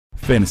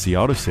Fantasy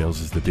Auto Sales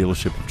is the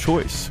dealership of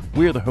choice.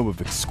 We are the home of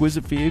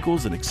exquisite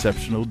vehicles and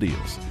exceptional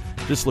deals.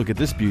 Just look at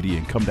this beauty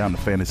and come down to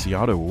Fantasy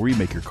Auto, where we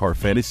make your car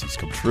fantasies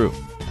come true.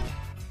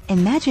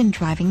 Imagine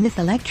driving this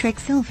electric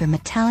silver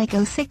metallic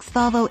 06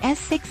 Volvo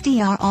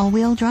S60 R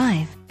all-wheel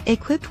drive,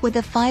 equipped with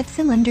a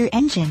 5-cylinder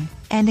engine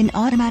and an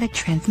automatic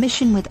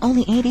transmission with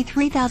only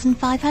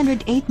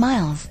 83,508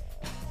 miles.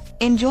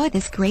 Enjoy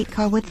this great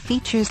car with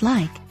features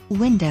like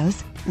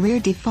windows, rear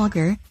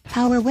defogger,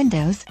 power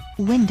windows,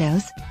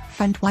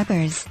 front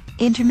wipers,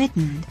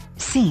 intermittent,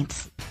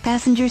 seats,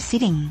 passenger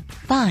seating,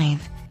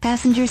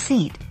 5-passenger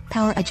seat,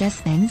 power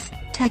adjustments,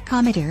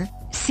 tachometer,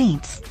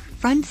 seats,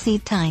 front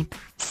seat type,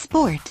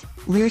 sport,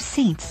 rear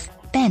seats,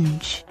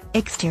 bench,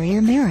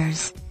 exterior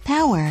mirrors,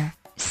 power,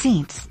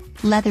 seats,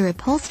 leather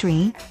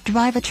upholstery,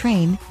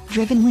 drivetrain,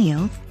 driven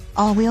wheels,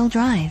 all-wheel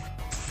drive,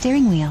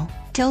 steering wheel,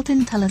 tilt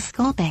and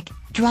telescopic,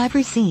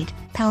 driver seat,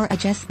 power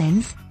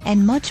adjustments,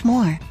 and much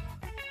more.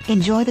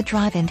 Enjoy the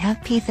drive and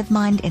have peace of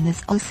mind in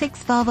this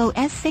 06 Volvo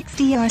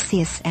S60 R.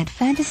 See us at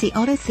Fantasy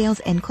Auto Sales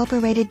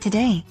Incorporated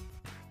today.